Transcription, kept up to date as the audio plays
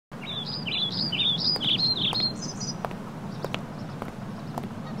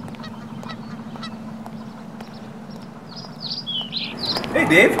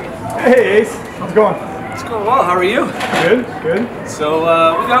Dave. Hey, Ace. How's it going? It's going well. How are you? Good, good. So,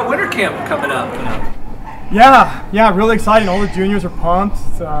 we got winter camp coming up. Yeah, really exciting. All the juniors are pumped.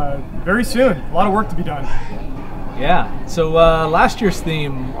 It's very soon. A lot of work to be done. Yeah. So, last year's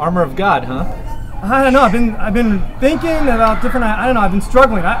theme, Armor of God, huh? I don't know. I've been thinking about different. I don't know. I've been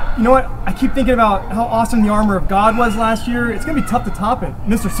struggling. You know what? I keep thinking about how awesome the Armor of God was last year. It's gonna be tough to top it.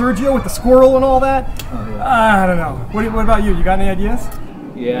 Mr. Sergio with the squirrel and all that. Oh, yeah. I don't know. What about you? You got any ideas?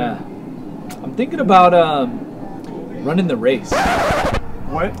 Yeah. I'm thinking about running the race.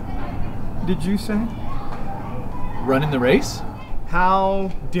 What did you say? Running the race?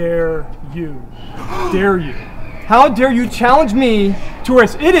 How dare you? Dare you? How dare you challenge me to a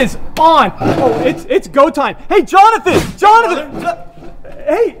race? It is on. Oh, it's go time. Hey, Jonathan!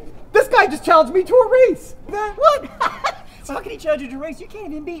 Hey, this guy just challenged me to a race. What? How can he challenge you to a race? You can't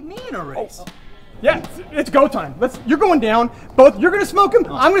even beat me in a race. Yeah, it's go time. You're going down. Both. You're gonna smoke him.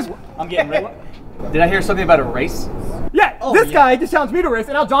 I'm getting ready. Did I hear something about a race? Yeah, this guy just challenged me to a race,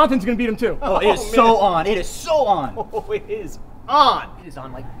 and now Jonathan's gonna beat him too. Oh, it is so on. It is so on. Oh, it is on. It is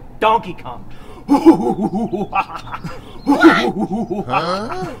on like Donkey Kong.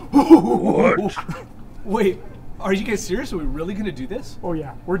 What? Wait, are you guys serious? Are we really gonna do this? Oh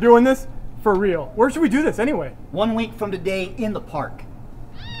yeah, we're doing this for real. Where should we do this anyway? 1 week from today in the park.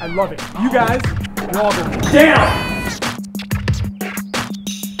 I love it. You guys, you're all going down.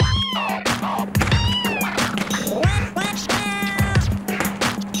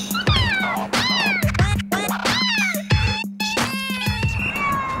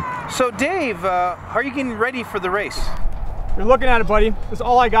 So Dave, how are you getting ready for the race? You're looking at it, buddy. That's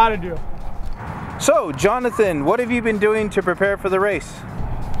all I gotta do. So Jonathan, what have you been doing to prepare for the race?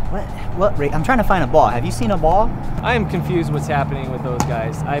 What race? I'm trying to find a ball. Have you seen a ball? I am confused what's happening with those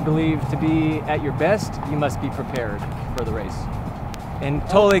guys. I believe to be at your best, you must be prepared for the race. And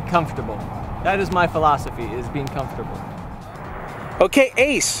totally comfortable. That is my philosophy, is being comfortable. Okay,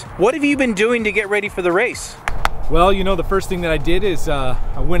 Ace, what have you been doing to get ready for the race? Well, you know, the first thing that I did is I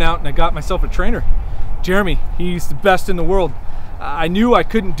went out and I got myself a trainer. Jeremy, he's the best in the world. I knew I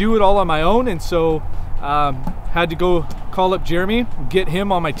couldn't do it all on my own, and so had to go call up Jeremy, get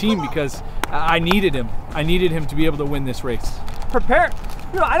him on my team because I needed him. I needed him to be able to win this race. Prepare?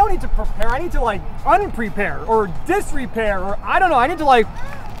 You know, I don't need to prepare. I need to like unprepare or disrepair, or I don't know. I need to like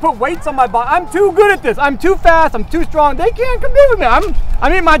put weights on my body. I'm too good at this. I'm too fast. I'm too strong. They can't compete with me. I'm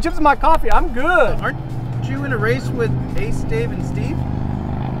eating my chips and my coffee. I'm good. Aren't you in a race with Ace, Dave, and Steve?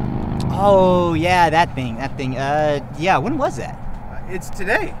 Oh yeah, that thing. Yeah. When was that? It's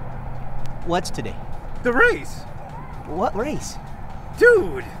today. What's today? The race. What race?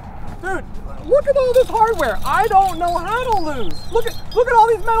 Dude, look at all this hardware. I don't know how to lose. Look at all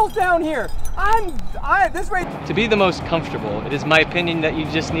these medals down here. This race. To be the most comfortable, it is my opinion that you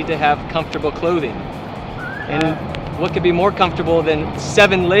just need to have comfortable clothing. And what could be more comfortable than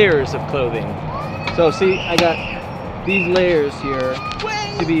 7 layers of clothing? So see, I got these layers here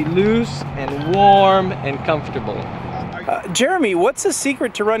to be loose and warm and comfortable. Jeremy, what's the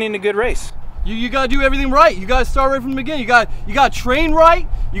secret to running a good race? You gotta do everything right. You gotta start right from the beginning. You gotta train right.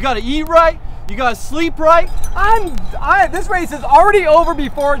 You gotta eat right. You gotta sleep right. This race is already over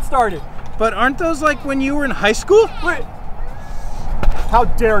before it started. But aren't those like when you were in high school? Wait. How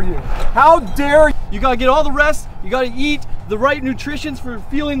dare you? How dare you? You gotta get all the rest. You gotta eat the right nutritions for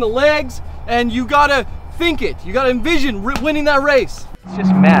feeling the legs, and you gotta think it. You gotta envision winning that race. It's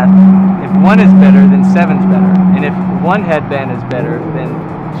just math. If 1 is better, then 7's better. And if 1 headband is better, then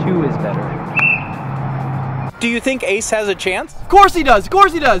 2 is better. Do you think Ace has a chance? Of course he does. Of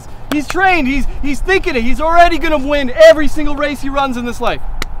course he does. He's trained. He's thinking it. He's already gonna win every single race he runs in this life.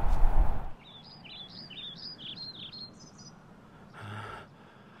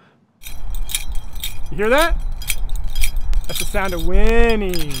 You hear that? That's the sound of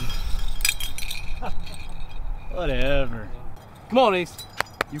winning. Whatever. Come on, Ace.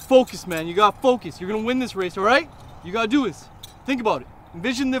 You focus, man. You gotta focus. You're gonna win this race, all right? You gotta do this. Think about it.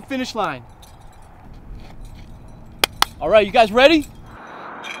 Envision the finish line. All right, you guys ready?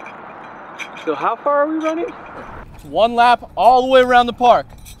 So how far are we running? It's 1 lap all the way around the park.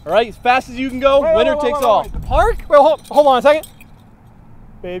 All right, as fast as you can go. Winner takes all. The park? Wait, hold on a second.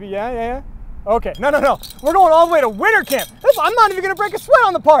 Baby, yeah. Okay, no. We're going all the way to winter camp. I'm not even gonna break a sweat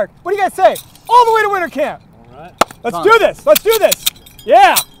on the park. What do you guys say? All the way to winter camp. All right. Let's do this. Let's do this.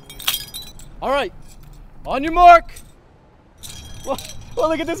 Yeah. All right. On your mark. Well,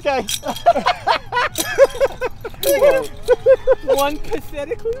 look at this guy. One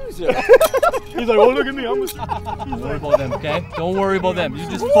pathetic loser. He's like, oh, look at me. Don't worry about them, okay? Don't worry about them. You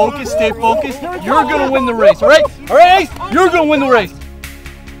just focus, stay focused. You're gonna win the race, all right? All right, Ace? You're gonna win the race.